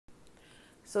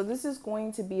So this is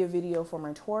going to be a video for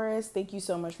my Taurus. Thank you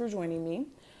so much for joining me.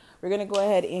 We're going to go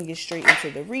ahead and get straight into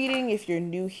the reading. If you're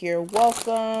new here,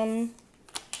 welcome.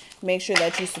 Make sure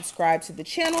that you subscribe to the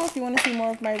channel if you want to see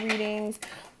more of my readings.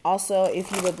 Also, if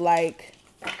you would like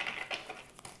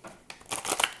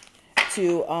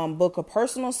to book a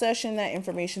personal session, that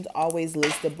information is always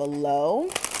listed below.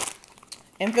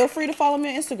 And feel free to follow me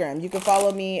on Instagram. You can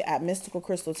follow me at Mystical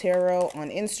Crystal Tarot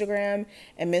on Instagram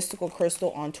and Mystical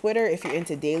Crystal on Twitter if you're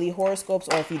into daily horoscopes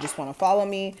or if you just want to follow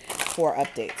me for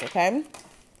updates, okay?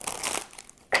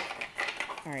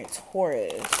 All right,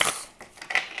 Taurus.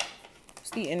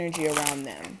 What's the energy around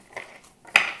them?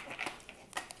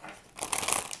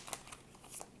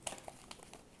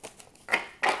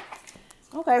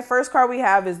 Okay, first card we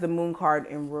have is the Moon card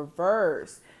in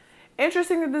reverse.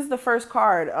 Interesting that this is the first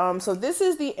card. So this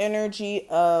is the energy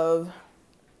of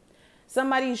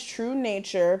somebody's true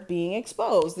nature being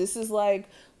exposed. This is like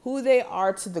who they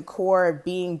are to the core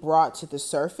being brought to the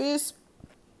surface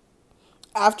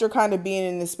after kind of being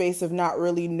in the space of not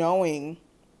really knowing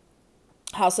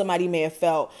how somebody may have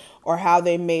felt or how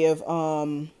they may have,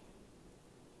 how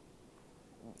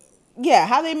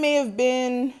they may have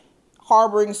been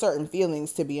harboring certain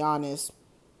feelings, to be honest.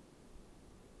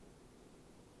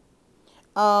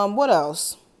 What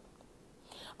else?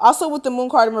 Also with the Moon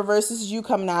card in reverse, this is you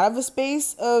coming out of a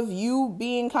space of you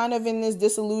being kind of in this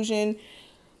disillusion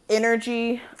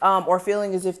energy, or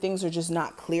feeling as if things are just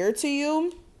not clear to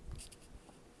you.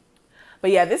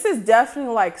 But yeah, this is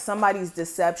definitely like somebody's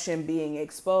deception being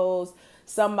exposed,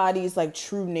 somebody's like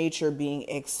true nature being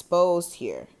exposed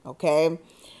here. Okay.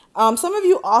 Some of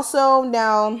you also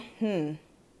now,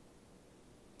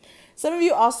 some of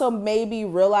you also may be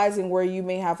realizing where you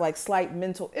may have like slight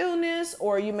mental illness,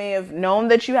 or you may have known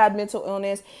that you had mental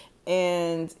illness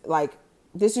and like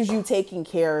this is you taking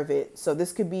care of it. So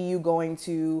this could be you going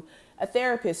to a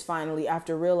therapist finally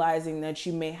after realizing that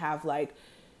you may have like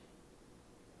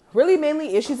really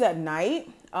mainly issues at night.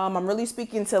 I'm really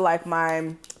speaking to like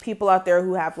my people out there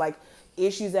who have like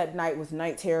issues at night with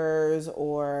night terrors,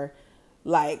 or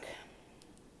like,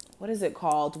 what is it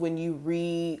called when you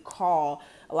recall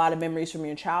a lot of memories from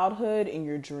your childhood in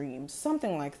your dreams,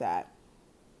 something like that.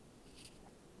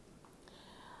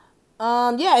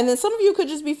 Yeah, and then some of you could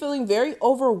just be feeling very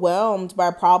overwhelmed by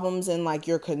problems and like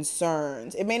your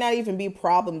concerns. It may not even be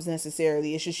problems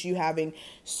necessarily. It's just you having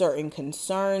certain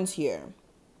concerns here.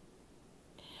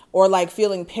 Or like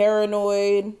feeling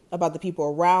paranoid about the people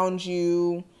around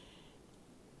you.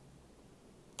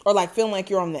 Or like feeling like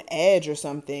you're on the edge or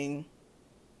something.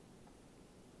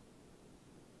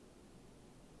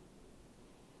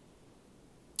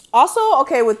 Also,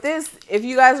 okay, with this, if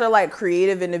you guys are like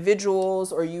creative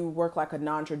individuals or you work like a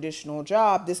non-traditional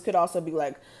job, this could also be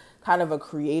like kind of a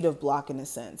creative block in a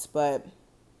sense. But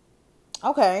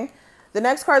okay, the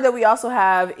next card that we also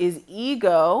have is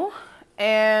Ego.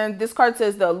 And this card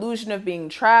says the illusion of being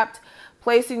trapped,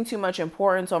 placing too much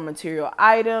importance on material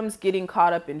items, getting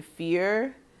caught up in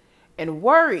fear and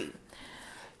worry.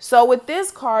 So with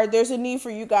this card, there's a need for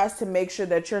you guys to make sure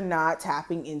that you're not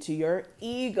tapping into your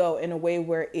ego in a way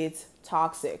where it's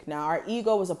toxic. Now, our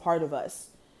ego is a part of us.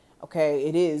 Okay,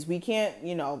 it is. We can't,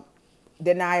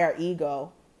 deny our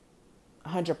ego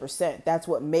 100%. That's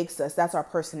what makes us. That's our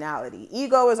personality.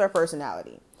 Ego is our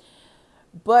personality.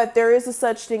 But there is a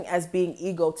such thing as being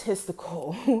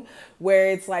egotistical,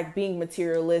 where it's like being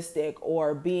materialistic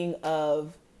or being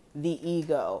of the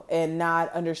ego and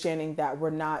not understanding that we're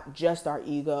not just our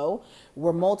ego.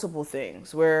 We're multiple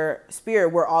things. We're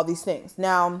spirit. We're all these things.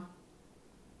 Now,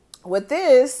 with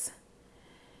this,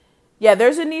 yeah,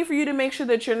 there's a need for you to make sure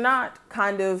that you're not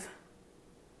kind of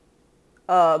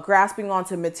grasping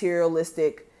onto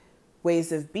materialistic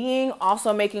ways of being.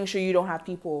 Also making sure you don't have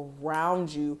people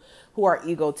around you who are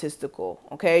egotistical.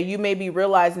 Okay. You may be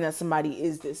realizing that somebody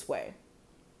is this way.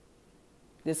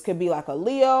 This could be like a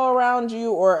Leo around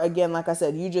you, or again, like I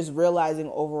said, you just realizing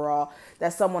overall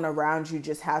that someone around you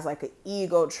just has like an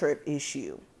ego trip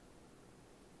issue.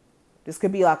 This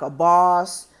could be like a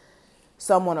boss,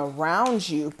 someone around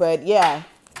you, but yeah.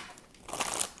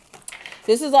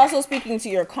 This is also speaking to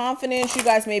your confidence. You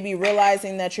guys may be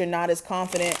realizing that you're not as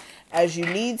confident as you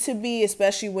need to be,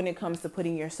 especially when it comes to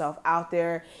putting yourself out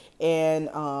there and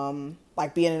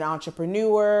like being an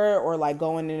entrepreneur, or like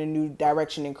going in a new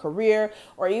direction in career,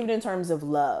 or even in terms of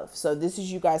love. So this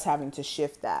is you guys having to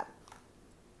shift that.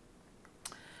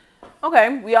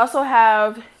 Okay, we also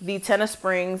have the Ten of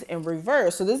Springs in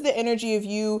reverse. So this is the energy of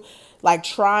you like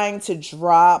trying to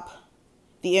drop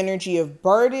the energy of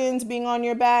burdens being on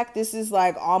your back. This is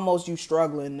like almost you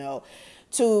struggling though,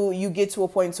 to you get to a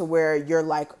point to where you're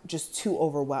like just too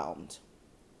overwhelmed.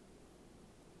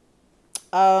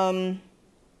 What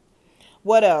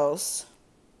else?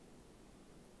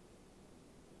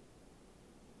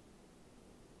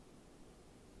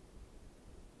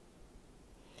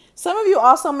 Some of you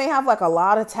also may have like a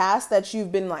lot of tasks that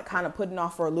you've been like kind of putting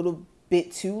off for a little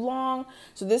bit too long.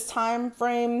 So this time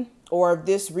frame or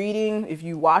this reading, if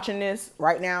you watching this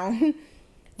right now,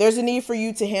 there's a need for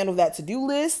you to handle that to-do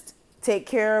list, take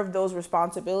care of those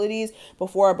responsibilities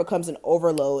before it becomes an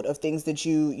overload of things that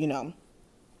you know,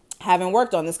 haven't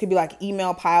worked on. This could be like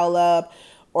email pile up,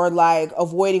 or like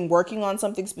avoiding working on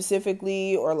something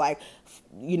specifically, or like,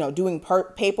 you know, doing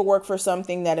paperwork for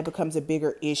something that it becomes a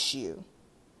bigger issue.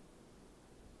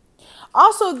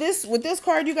 Also, with this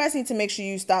card, you guys need to make sure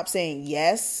you stop saying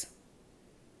yes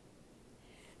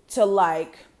to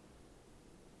like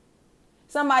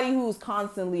somebody who's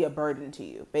constantly a burden to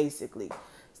you, basically.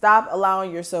 Stop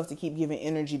allowing yourself to keep giving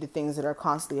energy to things that are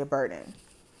constantly a burden.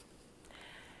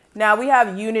 Now we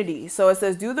have unity. So it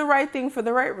says, do the right thing for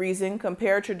the right reason.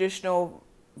 Compare traditional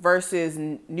versus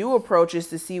new approaches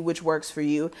to see which works for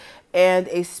you. And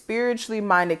a spiritually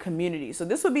minded community. So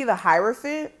this would be the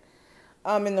Hierophant.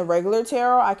 In the regular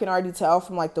tarot, I can already tell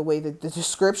from like the way that the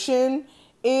description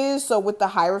is. So with the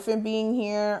Hierophant being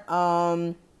here,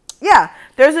 yeah,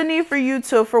 there's a need for you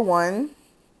to, for one,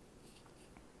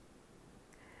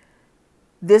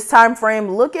 this time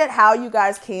frame, look at how you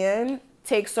guys can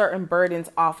take certain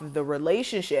burdens off of the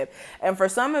relationship. And for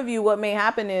some of you, what may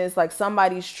happen is like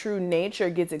somebody's true nature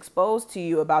gets exposed to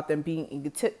you about them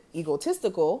being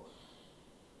egotistical,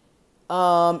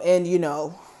 and you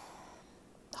know,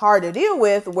 hard to deal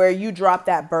with, where you drop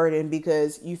that burden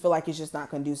because you feel like it's just not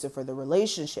conducive for the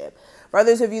relationship. For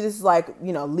others of you, this is like,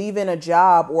 you know, leaving a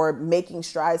job or making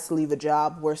strides to leave a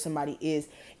job where somebody is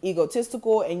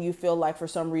egotistical and you feel like for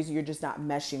some reason you're just not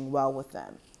meshing well with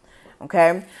them.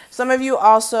 Okay. Some of you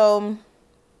also,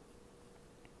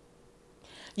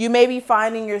 you may be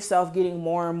finding yourself getting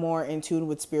more and more in tune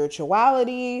with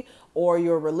spirituality or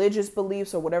your religious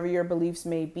beliefs or whatever your beliefs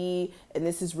may be. And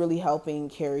this is really helping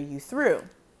carry you through.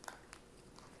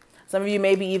 Some of you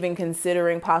may be even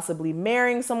considering possibly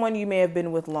marrying someone you may have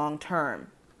been with long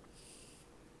term.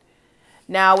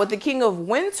 Now, with the King of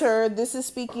Winter, this is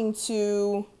speaking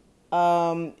to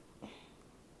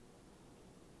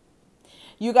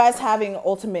you guys having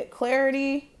ultimate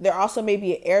clarity. There also may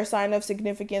be an air sign of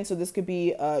significance. So this could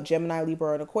be Gemini,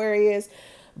 Libra, and Aquarius.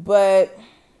 But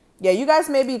yeah, you guys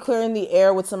may be clearing the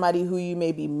air with somebody who you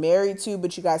may be married to,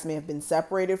 but you guys may have been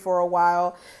separated for a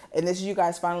while. And this is you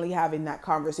guys finally having that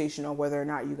conversation on whether or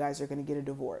not you guys are going to get a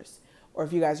divorce or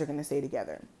if you guys are going to stay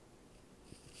together.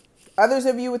 Others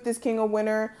of you with this King of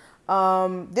Winter,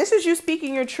 this is you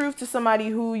speaking your truth to somebody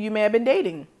who you may have been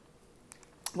dating.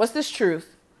 What's this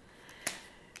truth?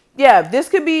 Yeah, this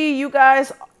could be you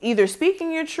guys either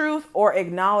speaking your truth or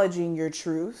acknowledging your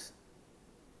truth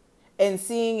and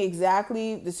seeing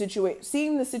exactly the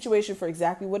situation for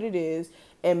exactly what it is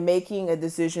and making a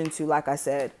decision to, like I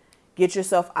said, get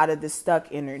yourself out of this stuck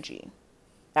energy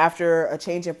after a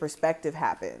change in perspective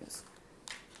happens.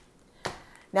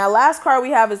 Now, last card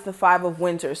we have is the Five of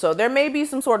Winter. So there may be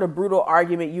some sort of brutal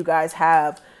argument you guys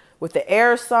have with the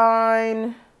air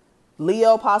sign,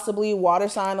 Leo, possibly water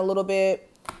sign a little bit.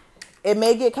 It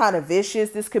may get kind of vicious.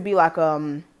 This could be like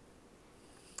friend,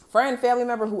 family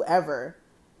member, whoever.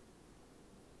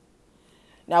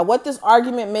 Now, what this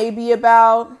argument may be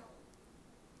about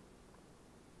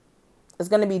is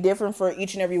going to be different for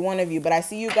each and every one of you. But I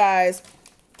see you guys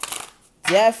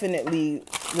definitely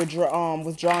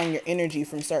withdrawing your energy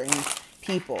from certain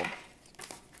people.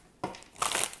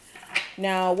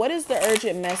 Now, what is the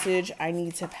urgent message I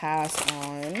need to pass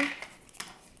on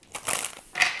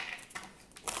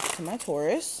to my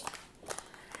Taurus?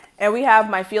 And we have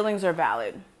my feelings are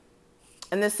valid.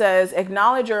 And this says,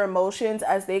 acknowledge your emotions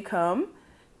as they come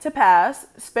to pass,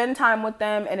 spend time with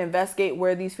them and investigate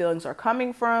where these feelings are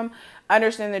coming from.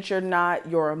 Understand that you're not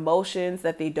your emotions,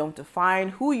 that they don't define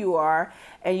who you are,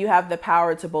 and you have the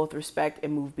power to both respect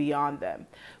and move beyond them,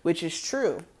 which is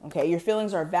true. Okay, your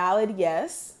feelings are valid,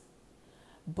 yes,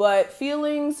 but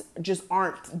feelings just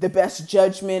aren't the best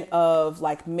judgment of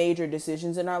like major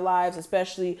decisions in our lives,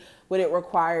 especially when it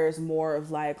requires more of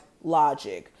like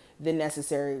logic than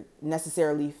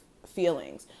necessarily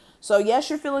feelings. So yes,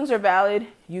 your feelings are valid.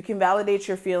 You can validate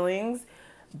your feelings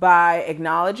by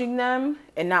acknowledging them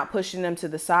and not pushing them to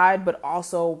the side, but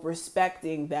also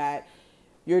respecting that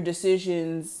your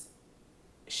decisions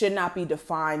should not be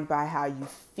defined by how you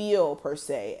feel per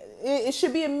se. It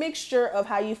should be a mixture of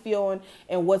how you feel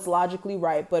and what's logically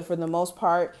right. But for the most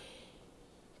part,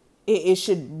 it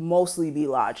should mostly be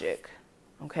logic.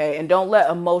 Okay. And don't let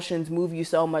emotions move you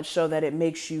so much so that it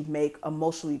makes you make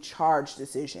emotionally charged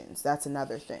decisions. That's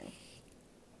another thing.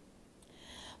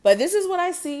 But this is what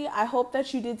I see. I hope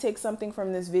that you did take something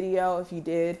from this video. If you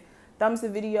did, thumbs the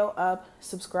video up,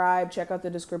 subscribe, check out the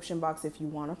description box if you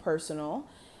want a personal,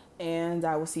 and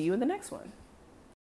I will see you in the next one.